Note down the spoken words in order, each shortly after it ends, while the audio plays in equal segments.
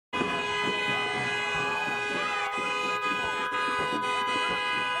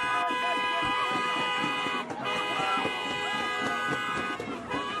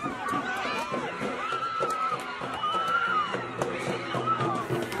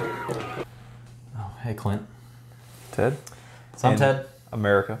Hey, Clint. Ted. So I'm Ted.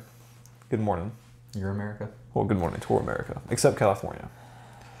 America. Good morning. You're America. Well, good morning to America, except California.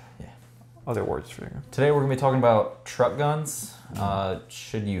 Yeah. Other words for you. Today we're going to be talking about truck guns.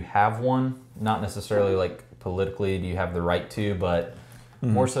 Should you have one? Not necessarily like politically do you have the right to, but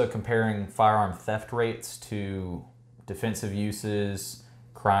more so comparing firearm theft rates to defensive uses,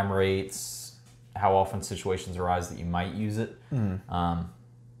 crime rates, how often situations arise that you might use it.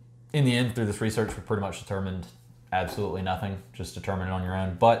 In the end, through this research, we pretty much determined absolutely nothing. Just determine it on your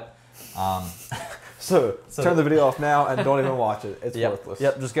own. But so turn the video off now and don't even watch it. It's worthless.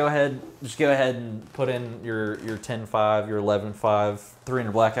 Yep. Just go ahead and put in your 10.5, your 11.5,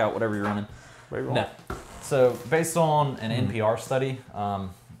 300 blackout, whatever you're running. No. So based on an NPR study,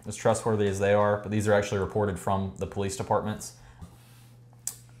 as trustworthy as they are, but these are actually reported from the police departments.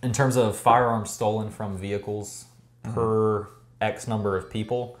 In terms of firearms stolen from vehicles per X number of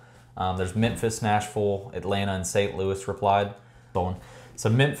people, there's Memphis, Nashville, Atlanta, and St. Louis replied. Stolen.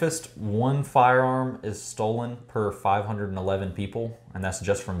 So Memphis, one firearm is stolen per 511 people, and that's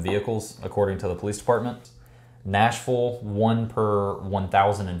just from vehicles, according to the police department. Nashville, one per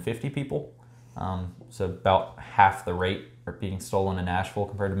 1,050 people. So about half the rate are being stolen in Nashville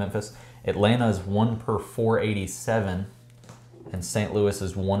compared to Memphis. Atlanta is one per 487, and St. Louis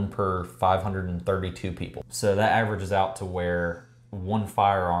is one per 532 people. So that averages out to where one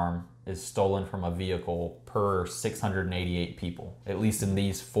firearm is stolen from a vehicle per 688 people, at least in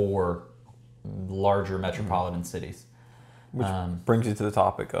these four larger metropolitan cities. Which brings you to the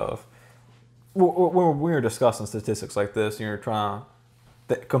topic of, when we were discussing statistics like this, and you're trying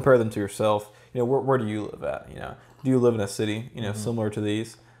to compare them to yourself, where do you live at? Do you live in a city, similar to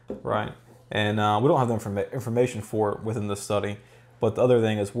these, right? And we don't have the information for it within this study. But the other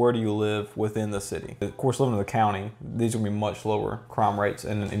thing is, where do you live within the city? Of course, living in the county, these are going to be much lower crime rates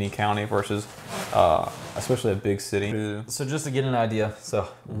in any county versus especially a big city. So just to get an idea, so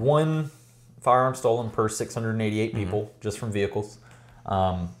one firearm stolen per 688 people just from vehicles.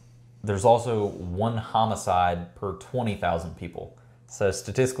 There's also one homicide per 20,000 people. So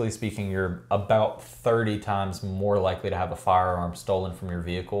statistically speaking, you're about 30 times more likely to have a firearm stolen from your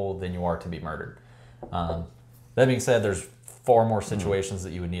vehicle than you are to be murdered. That being said, there's far more situations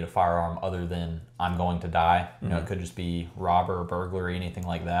that you would need a firearm other than I'm going to die. It could just be robber, burglary, anything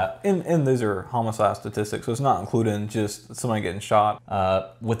like that. And these are homicide statistics, so it's not including just somebody getting shot.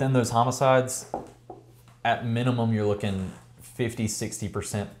 Within those homicides, at minimum, you're looking 50,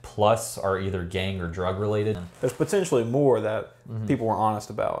 60% plus are either gang or drug related. There's potentially more that people were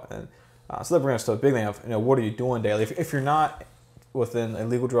honest about. And so that brings us to a big thing of, what are you doing daily? If you're not within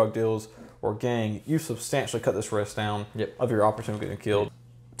illegal drug deals or gang, you substantially cut this risk down of your opportunity to get killed.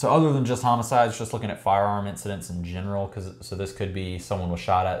 So other than just homicides, just looking at firearm incidents in general, so this could be someone was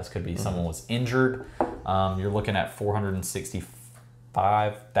shot at, this could be someone was injured. You're looking at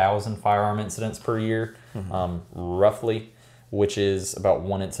 465,000 firearm incidents per year, roughly, which is about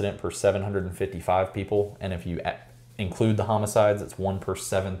one incident per 755 people. And if you include the homicides, it's one per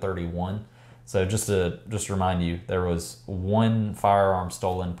 731. So just to remind you, there was one firearm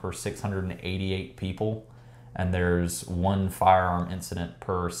stolen per 688 people, and there's one firearm incident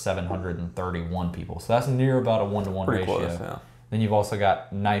per 731 people. So that's near about a 1-to-1 ratio. Close, yeah. Then you've also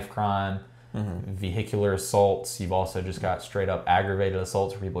got knife crime, vehicular assaults. You've also just got straight up aggravated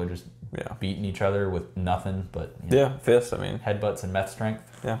assaults where people are just beating each other with nothing but fists. I mean, headbutts and meth strength.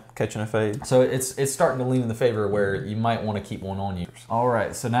 Yeah, catching a fade. So it's starting to lean in the favor where you might want to keep one on you. All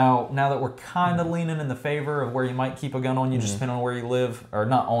right, so now that we're kind of leaning in the favor of where you might keep a gun on you, just depending on where you live, or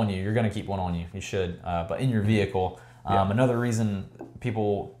not on you, you're going to keep one on you. You should, but in your vehicle. Another reason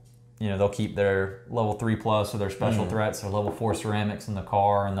people, they'll keep their level 3+ or their special threats or level 4 ceramics in the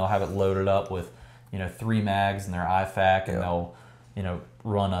car, and they'll have it loaded up with, 3 mags and their IFAK, and they'll,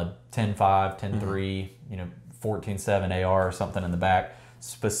 run a 10.5, 10.3, 14.7 AR or something in the back,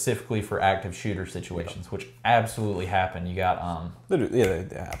 specifically for active shooter situations, which absolutely happen. You got they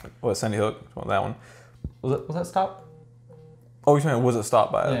happen. What, Sandy Hook? That one. Was that stopped? Oh, you're saying was it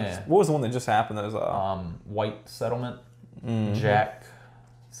stopped by? Yeah. What was the one that just happened? That was White Settlement, Jack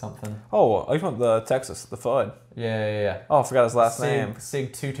something. Oh, you talking about the Texas, the FUD? Yeah. Oh, I forgot his last name.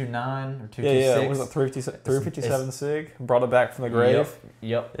 Sig 229 or 226. Yeah. Was it 357 Sig? Brought it back from the grave.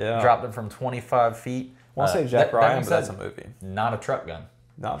 Yep. Yeah. Dropped it from 25 feet. I want to say Jack Ryan, but that's a movie. Not a truck gun.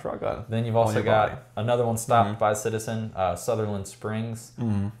 Not a truck gun. Then you've also got another one stopped by a citizen, Sutherland Springs.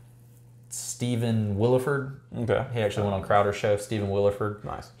 Stephen Williford. Okay. He actually went on Crowder's show, Stephen Williford.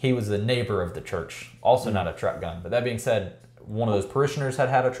 Nice. He was the neighbor of the church. Also not a truck gun. But that being said, one of those parishioners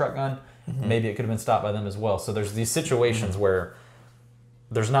had a truck gun. Maybe it could have been stopped by them as well. So there's these situations where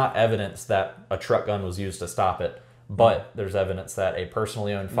there's not evidence that a truck gun was used to stop it, but there's evidence that a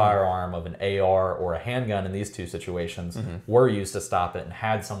personally owned firearm of an AR or a handgun in these two situations were used to stop it, and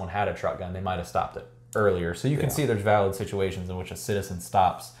had someone had a truck gun, they might have stopped it earlier. So you can see there's valid situations in which a citizen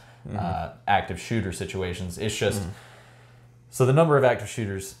stops active shooter situations. It's just, so the number of active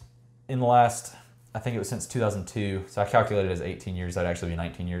shooters in the last, I think it was since 2002, so I calculated it as 18 years, that'd actually be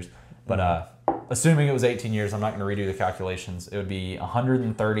 19 years. But assuming it was 18 years, I'm not going to redo the calculations, it would be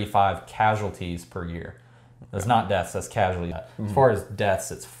 135 casualties per year. That's not deaths, that's casualties. As far as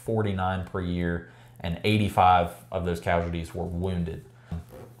deaths, it's 49 per year, and 85 of those casualties were wounded.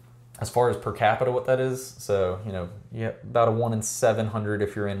 As far as per capita, what that is, so, you know, you have about a 1 in 700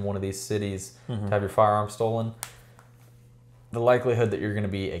 if you're in one of these cities to have your firearm stolen. The likelihood that you're going to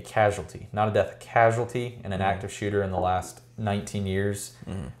be a casualty, not a death, a casualty in an active shooter in the last 19 years,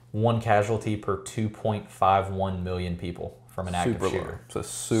 one casualty per 2.51 million people from an active shooter. Low.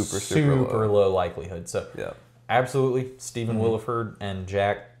 So super low likelihood. So absolutely, Stephen Williford and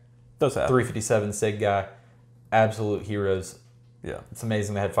Jack, 357 SIG guy, absolute heroes. Yeah, it's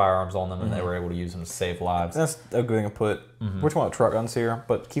amazing they had firearms on them and they were able to use them to save lives. That's a good thing to put. We're talking about truck guns here,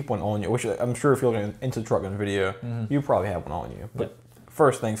 but keep one on you. Which I'm sure if you're looking into the truck gun video, you probably have one on you. But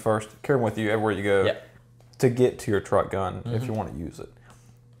first things first, carry one with you everywhere you go to get to your truck gun if you want to use it.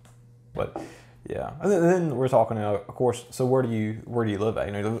 But yeah, and then we're talking, of course. So where do you live at?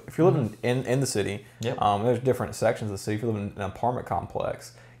 You know, if you're living in the city, there's different sections of the city. If you live in an apartment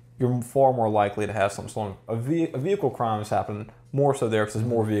complex, you're far more likely to have some sort of a vehicle crimes happen more so there because there's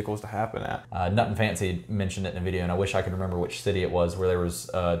more vehicles to happen at. Nothing Fancy mentioned it in a video, and I wish I could remember which city it was, where there was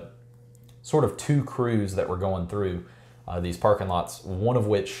sort of two crews that were going through these parking lots, one of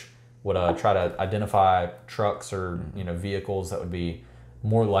which would try to identify trucks or vehicles that would be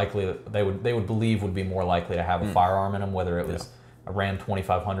more likely, that they would believe would be more likely to have a firearm in them, whether it was a Ram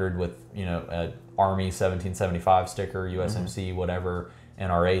 2500 with a Army 1775 sticker, USMC, whatever,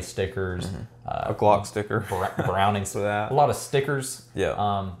 NRA stickers, a Glock sticker, Brownings, for that. A lot of stickers.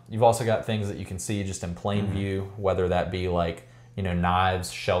 Yeah. You've also got things that you can see just in plain view, whether that be like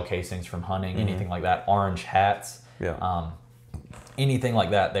knives, shell casings from hunting, anything like that, orange hats. Yeah. Anything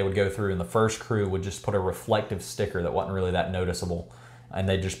like that, they would go through, and the first crew would just put a reflective sticker that wasn't really that noticeable, and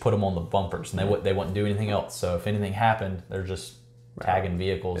they just put them on the bumpers, and they wouldn't do anything else. So if anything happened, they're just tagging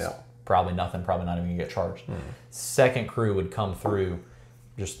vehicles. Yeah. Probably nothing. Probably not even gonna get charged. Second crew would come through,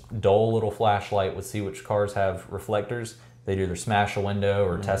 just dull little flashlight, would see which cars have reflectors. They'd either smash a window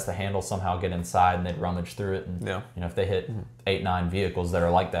or test the handle, somehow get inside, and they'd rummage through it. And if they hit 8-9 vehicles that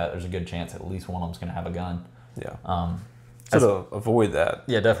are like that, there's a good chance at least one of them's gonna have a gun. Yeah. So to avoid that.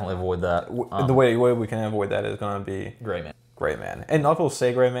 Yeah, definitely avoid that. The way we can avoid that is going to be Gray man. Gray man. And a lot of people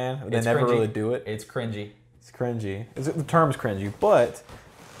say gray man, they never really do it. It's cringy. It's cringy. The term's cringy, but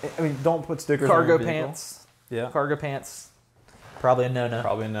I mean, don't put stickers cargo on your vehicle. pants. Yeah. Cargo pants. Probably a no-no.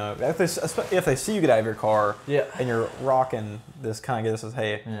 Probably a no. If they see you get out of your car and you're rocking this kind of says,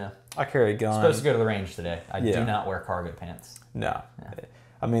 hey, I carry a gun. I'm supposed to go to the range today. I do not wear cargo pants. No. Yeah.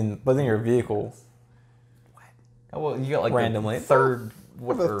 I mean, but then your vehicle. Well, you got like randomly the third,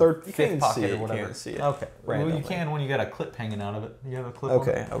 fifth pocket or whatever. You can't see it. Okay. Randomly. Well, you can when you got a clip hanging out of it. You have a clip.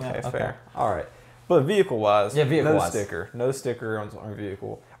 Okay. Fair. All right. But vehicle-wise, no sticker on your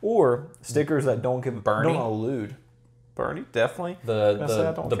vehicle, or stickers that don't elude. Bernie, definitely.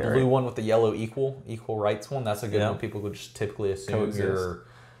 The blue one with the yellow equal rights one. That's a good one. People would just typically assume you're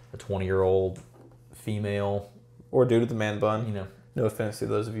a 20-year-old female or dude with a man bun. No offense to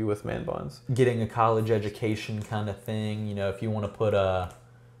those of you with man buns. Getting a college education kind of thing. If you want to put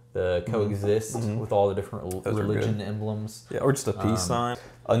the coexist with all the different religion emblems. Yeah, or just a peace sign.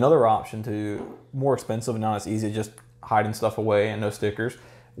 Another option to more expensive and not as easy, just hiding stuff away and no stickers.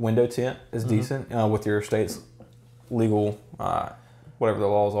 Window tint is decent with your state's legal, whatever the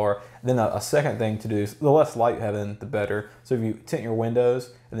laws are. Then a second thing to do is the less light you have in, the better. So if you tint your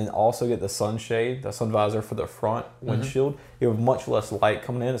windows and then also get the sunshade, the sun visor for the front windshield, you have much less light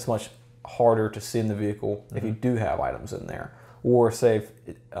coming in. It's much harder to see in the vehicle if you do have items in there. Or say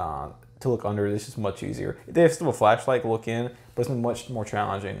to look under, this is much easier. They have still a flashlight to look in, but it's much more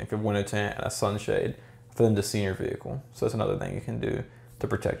challenging if you have window tint and a sunshade for them to see in your vehicle. So that's another thing you can do to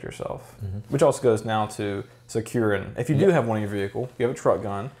protect yourself, which also goes now to securing. If you do have one in your vehicle, you have a truck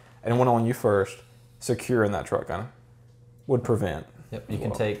gun, and one on you first, securing that truck gun would prevent. Yep, you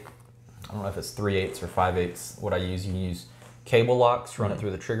can take, I don't know if it's 3/8 or 5/8. What I use, you can use cable locks, run it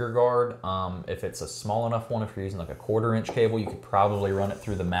through the trigger guard. If it's a small enough one, if you're using like a 1/4-inch cable, you could probably run it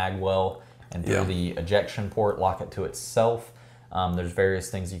through the mag well and through the ejection port, lock it to itself. There's various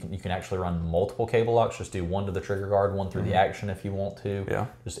things you can actually run multiple cable locks. Just do one to the trigger guard, one through the action if you want to. Yeah.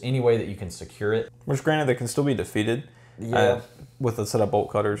 Just any way that you can secure it. Which, granted, they can still be defeated. Yeah. With a set of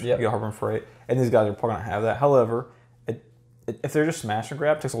bolt cutters. Yep. You get Harbor Freight, and these guys are probably gonna have that. However, if they're just smash and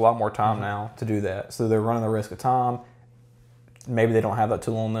grab, it takes a lot more time now to do that. So they're running the risk of time. Maybe they don't have that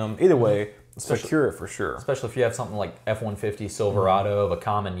tool on them. Either way, secure it for sure. Especially if you have something like F-150 Silverado of a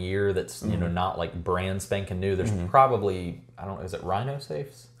common year that's not like brand spanking new. There's probably, I don't know, is it Rhino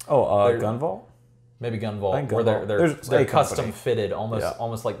safes? Oh, Gun Vault? Maybe Gun Vault, Gun where Vault. they're custom company. fitted,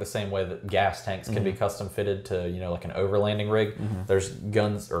 almost like the same way that gas tanks can be custom fitted to like an overlanding rig. There's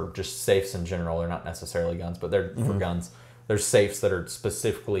guns, or just safes in general. They're not necessarily guns, but they're for guns. There's safes that are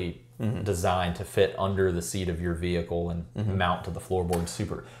specifically designed to fit under the seat of your vehicle and mount to the floorboard.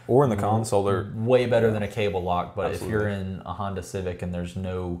 Super. Or in the console, they're way better than a cable lock. But Absolutely. if you're in a Honda Civic and there's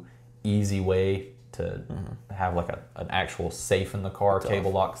no easy way to have like an actual safe in the car,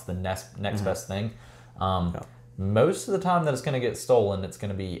 cable lock's the next best thing. Most of the time that it's going to get stolen, it's going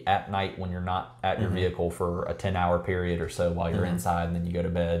to be at night when you're not at your vehicle for a 10-hour period or so while you're inside, and then you go to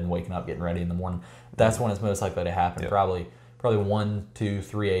bed and waking up, getting ready in the morning. That's when it's most likely to happen. Probably 1, 2,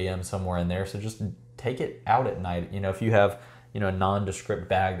 3 a.m. somewhere in there. So just take it out at night. If you have a nondescript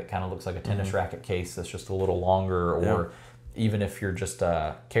bag that kind of looks like a tennis racket case that's just a little longer, or even if you're just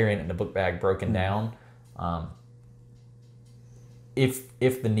carrying it in a book bag broken down.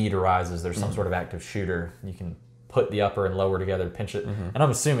 If the need arises, there's some sort of active shooter, you can put the upper and lower together, pinch it. And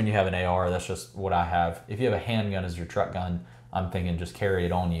I'm assuming you have an AR. That's just what I have. If you have a handgun as your truck gun, I'm thinking just carry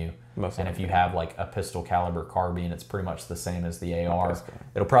it on you. And if you have like a pistol caliber carbine, it's pretty much the same as the AR. Okay.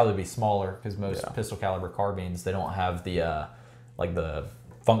 It'll probably be smaller because most pistol caliber carbines, they don't have the like the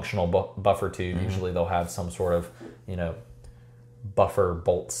functional buffer tube. Usually they'll have some sort of buffer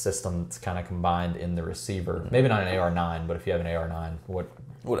bolt system that's kind of combined in the receiver. Maybe not an AR-9, but if you have an AR-9,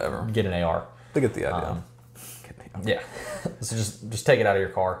 whatever. Get an AR. They get the idea. Yeah. So just take it out of your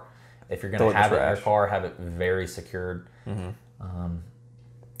car. If you're going to have it in your car, have it very secured.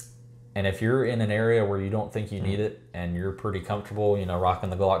 And if you're in an area where you don't think you need it and you're pretty comfortable, rocking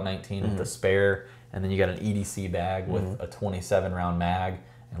the Glock 19 with the spare, and then you got an EDC bag with a 27 round mag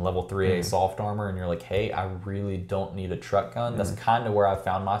and level 3A soft armor, and you're like, hey, I really don't need a truck gun. That's kind of where I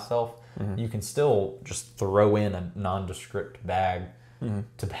found myself. You can still just throw in a nondescript bag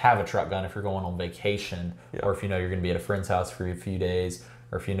to have a truck gun if you're going on vacation, or if you're going to be at a friend's house for a few days,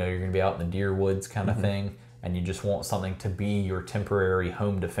 or if you're going to be out in the deer woods kind of thing, and you just want something to be your temporary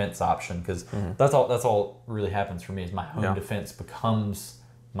home defense option, because that's all really happens for me is my home defense becomes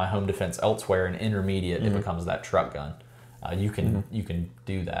my home defense elsewhere, and intermediate it becomes that truck gun. You can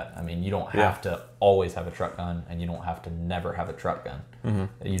do that. I mean, you don't have to always have a truck gun, and you don't have to never have a truck gun.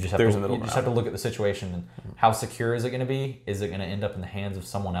 You just have to look at the situation and how secure is it going to be? Is it going to end up in the hands of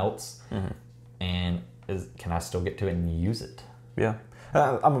someone else? And can I still get to it and use it? Yeah.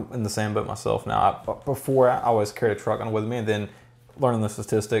 I'm in the same boat myself now. Before, I always carried a truck gun with me, and then learning the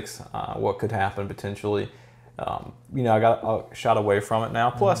statistics, what could happen potentially. I got shot away from it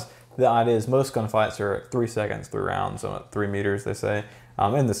now. Plus, the idea is most gunfights are at 3 seconds, 3 rounds, so at 3 meters, they say.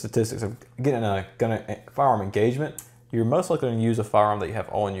 And the statistics of getting a firearm engagement, you're most likely going to use a firearm that you have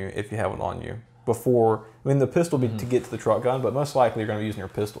on you if you have it on you. Before, the pistol would be to get to the truck gun, but most likely you're going to be using your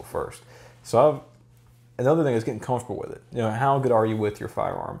pistol first. So another thing is getting comfortable with it. How good are you with your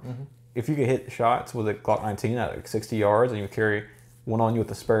firearm? If you can hit shots with a Glock 19 at like 60 yards, and you carry one on you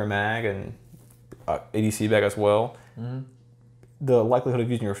with a spare mag and ADC bag as well, the likelihood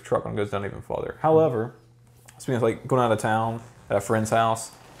of using your truck gun goes down even further. However, speaking of like going out of town at a friend's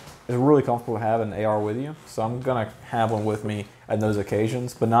house, it's really comfortable to have an AR with you. So I'm gonna have one with me at those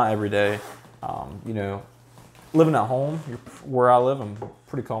occasions, but not every day. Living at home, where I live, I'm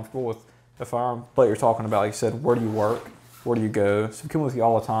pretty comfortable with the firearm. But you're talking about, like you said, where do you work? Where do you go? So it comes with you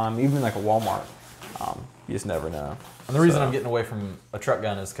all the time, even like a Walmart. You just never know. And the reason I'm getting away from a truck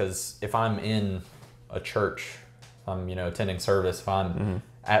gun is because if I'm in a church, if I'm attending service, if I'm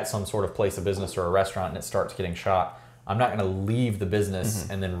at some sort of place of business or a restaurant and it starts getting shot, I'm not going to leave the business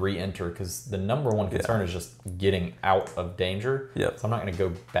and then re-enter, because the number one concern is just getting out of danger. So I'm not going to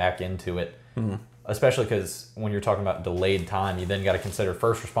go back into it, especially because when you're talking about delayed time, you then got to consider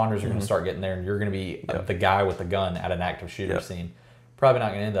first responders are going to start getting there, and you're going to be the guy with the gun at an active shooter scene. Probably not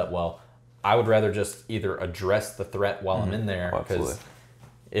going to end up well. I would rather just either address the threat while I'm in there, because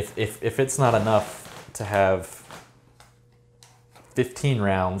if it's not enough to have 15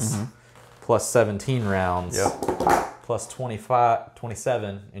 rounds plus 17 rounds plus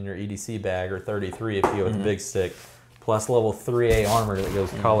 27 in your EDC bag, or 33 if you go with the big stick, plus level 3A armor that goes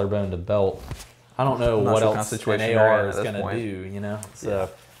collarbone to belt, I don't know what sure else kind of an AR is going to do, you know? So,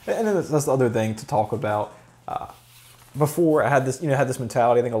 and then that's the other thing to talk about. Before I had this, had this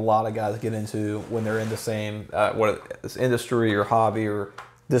mentality. I think a lot of guys get into when they're in the same this industry or hobby or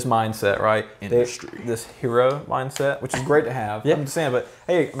this mindset, right? This hero mindset, which is great to have. I'm just saying, but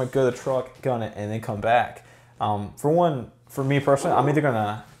hey, I'm gonna go to the truck, gun it, and then come back. For me personally, I'm either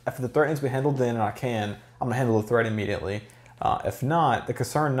gonna, if the threat needs to be handled then and I'm gonna handle the threat immediately. If not, the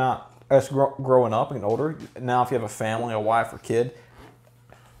concern not us growing up and getting older. Now, if you have a family, a wife, or kid,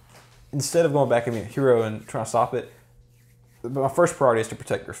 instead of going back and being a hero and trying to stop it, my first priority is to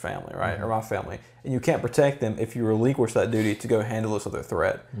protect your family, right? Or my family. And you can't protect them if you relinquish that duty to go handle this other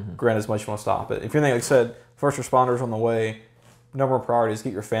threat. Grant as much as you want to stop it. If you're thinking, like I said, first responders on the way, number one priority is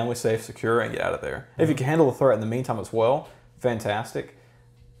get your family safe, secure, and get out of there. If you can handle the threat in the meantime as well, fantastic.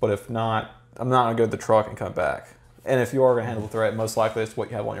 But if not, I'm not going to go to the truck and come back. And if you are going to handle the threat, most likely it's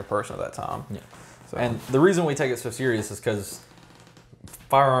what you have on your person at that time. Yeah. So. And the reason we take it so serious is because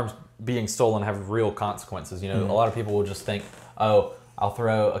firearms being stolen have real consequences. A lot of people will just think, oh, I'll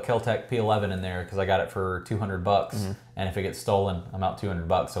throw a Kel-Tec P11 in there because I got it for $200, and if it gets stolen, I'm out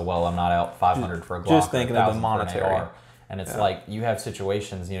 $200. So, well, I'm not out $500 for a Glock. Just thinking of the monetary. And it's like you have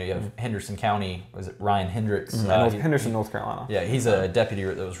situations. You have Henderson County. Was it Ryan Hendricks? Henderson, North Carolina. Yeah, he's a deputy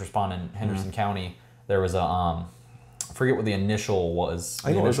that was responding in Henderson County. There was a I forget what the initial was.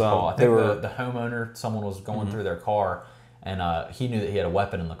 I think the homeowner. Someone was going through their car. And he knew that he had a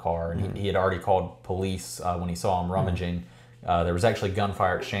weapon in the car, and he had already called police when he saw him rummaging. There was actually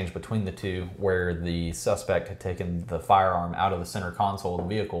gunfire exchange between the two, where the suspect had taken the firearm out of the center console of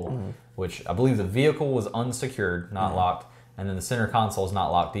the vehicle, which I believe the vehicle was unsecured, not locked, and then the center console is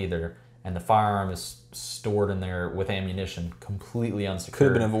not locked either, and the firearm is stored in there with ammunition, completely unsecured. Could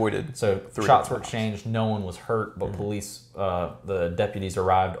have been avoided. So shots were exchanged, no one was hurt, but police, the deputies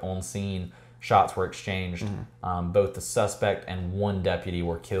arrived on scene. Shots were exchanged. Both the suspect and one deputy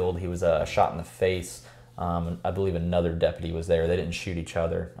were killed. He was shot in the face. I believe another deputy was there. They didn't shoot each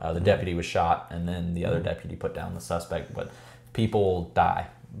other. The deputy was shot, and then the other deputy put down the suspect. But people die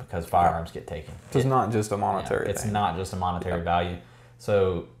because firearms get taken. It's not just a monetary thing. It's not just a monetary value.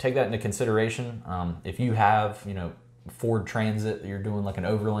 So take that into consideration. If you have, Ford Transit, you're doing like an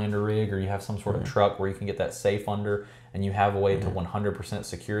overlander rig, or you have some sort of truck where you can get that safe under, and you have a way to 100%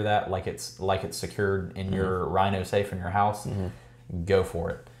 secure that, like it's secured in your Rhino safe in your house, go for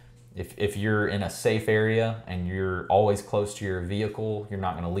it. If you're in a safe area and you're always close to your vehicle, you're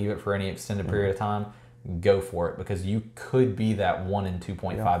not going to leave it for any extended period of time, go for it, because you could be that 1 in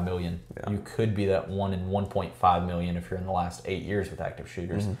 2.5 million. You could be that 1 in 1.5 million if you're in the last 8 years with active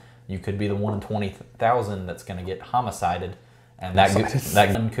shooters. You could be the 1 in 20,000 that's going to get homicided, and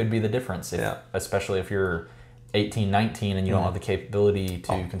that gun could be the difference, especially if you're 18, 19 and you don't have the capability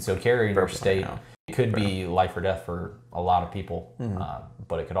to conceal carry in your state. It could be life or death for a lot of people,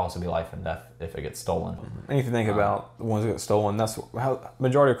 but it could also be life and death if it gets stolen. And if you think about the ones that get stolen, that's how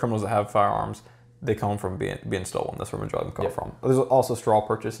majority of criminals that have firearms, they come from being stolen. That's where majority of them come from. There's also straw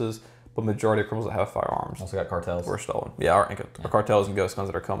purchases, but majority of criminals that have firearms also got cartels. Were stolen. Yeah, our cartels and ghost guns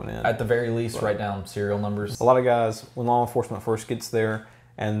that are coming in. At the very least, write down serial numbers. A lot of guys, when law enforcement first gets there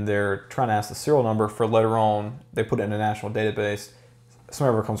and they're trying to ask the serial number for later on, they put it in a national database. If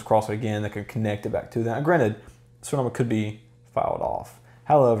someone ever comes across it again, they can connect it back to that. Now, granted, the serial number could be filed off.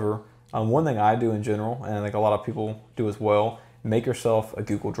 However, one thing I do in general, and I think a lot of people do as well, make yourself a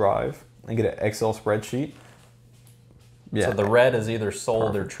Google Drive and get an Excel spreadsheet. Yeah. So the red is either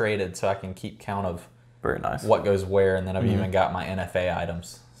sold or traded, so I can keep count of very nice what goes where, and then I've even got my NFA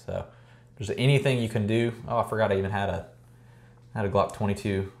items. So if there's anything you can do. Oh, I forgot I even had a Glock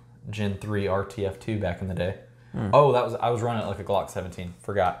 22 Gen 3 RTF2 back in the day. Oh, I was running it like a Glock 17.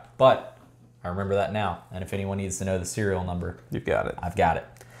 Forgot, but I remember that now. And if anyone needs to know the serial number, you've got it. I've got it,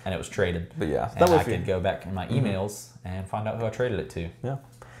 and it was traded. But yeah, and I could go back in my emails and find out who I traded it to. Yeah.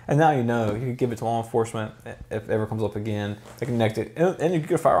 And now you know, you could give it to law enforcement if it ever comes up again. They can connect it, and you could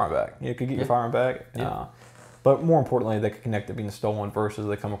get a firearm back. You could get your firearm back. But more importantly, they could connect it being stolen versus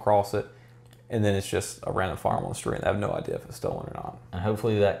they come across it, and then it's just a random firearm on the street, and they have no idea if it's stolen or not. And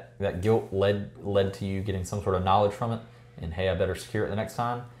hopefully that guilt led to you getting some sort of knowledge from it, and hey, I better secure it the next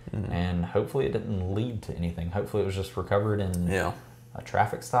time. And hopefully it didn't lead to anything. Hopefully it was just recovered in a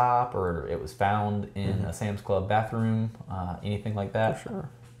traffic stop, or it was found in a Sam's Club bathroom, anything like that. For sure.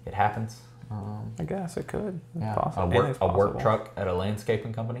 It happens. I guess it could. Yeah. A work truck at a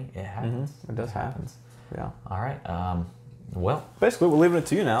landscaping company. It happens. It does happen. Yeah. All right. Well, basically, we're leaving it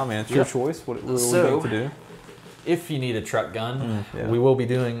to you now, man. It's your choice. What are we going to do? If you need a truck gun, we will be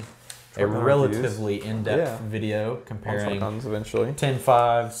doing a relatively in-depth video On comparing shotguns eventually.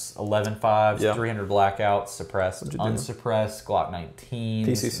 10.5s, 11.5s, Yeah. 300 blackouts, suppressed, unsuppressed, Glock 19s,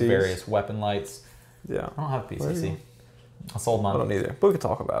 PCCs. various weapon lights. Yeah. I don't have PCC. I sold mine. I don't either. But we could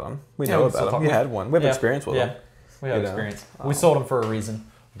talk about them. We Yeah, know we can about still them. You talk- had one. We have experience with them. We have experience. We sold them for a reason,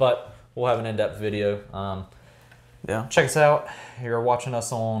 but we'll have an in-depth video. Yeah. Check us out. You're watching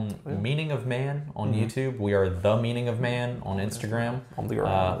us on Meaning of Man on YouTube. We are The Meaning of Man on Instagram. On the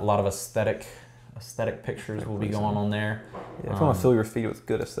A lot of aesthetic pictures will be going on there. Yeah, if you want to fill your feet with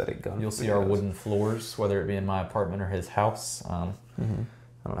good aesthetic guns, You'll see our wooden floors, whether it be in my apartment or his house. I don't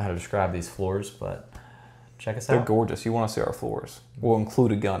know how to describe these floors, but check us out. They're gorgeous. You want to see our floors. We'll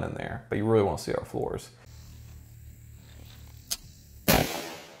include a gun in there, but you really want to see our floors.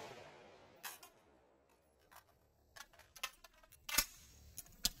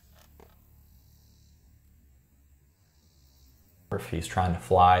 If he's trying to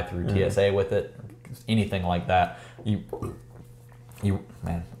fly through TSA with it, anything like that,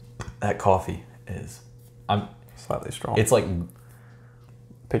 man, that coffee is, Slightly strong. it's like,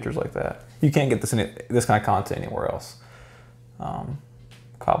 Pictures like that. You can't get this kind of content anywhere else.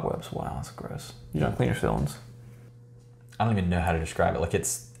 Cobwebs. Wow, that's gross. You don't clean your ceilings. I don't even know how to describe it. Like,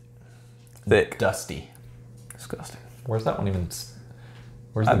 it's Thick. dusty. Disgusting. Where's that one even,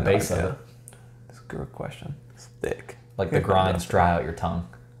 where's the base of it? That's a good question. It's thick. Like the grinds dry out your tongue.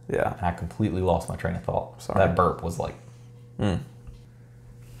 Yeah. And I completely lost my train of thought. Sorry. That burp was like...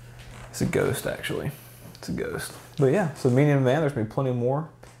 It's a ghost, actually. It's a ghost. But yeah, so Meaning of Man, there's going to be plenty more.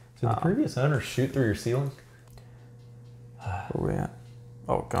 Did the previous owner shoot through your ceiling? Where we at?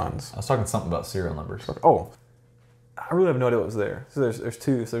 Oh, guns. I was talking something about serial numbers. Oh, I really have no idea what was there. So there's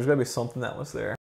two. So there's got to be something that was there.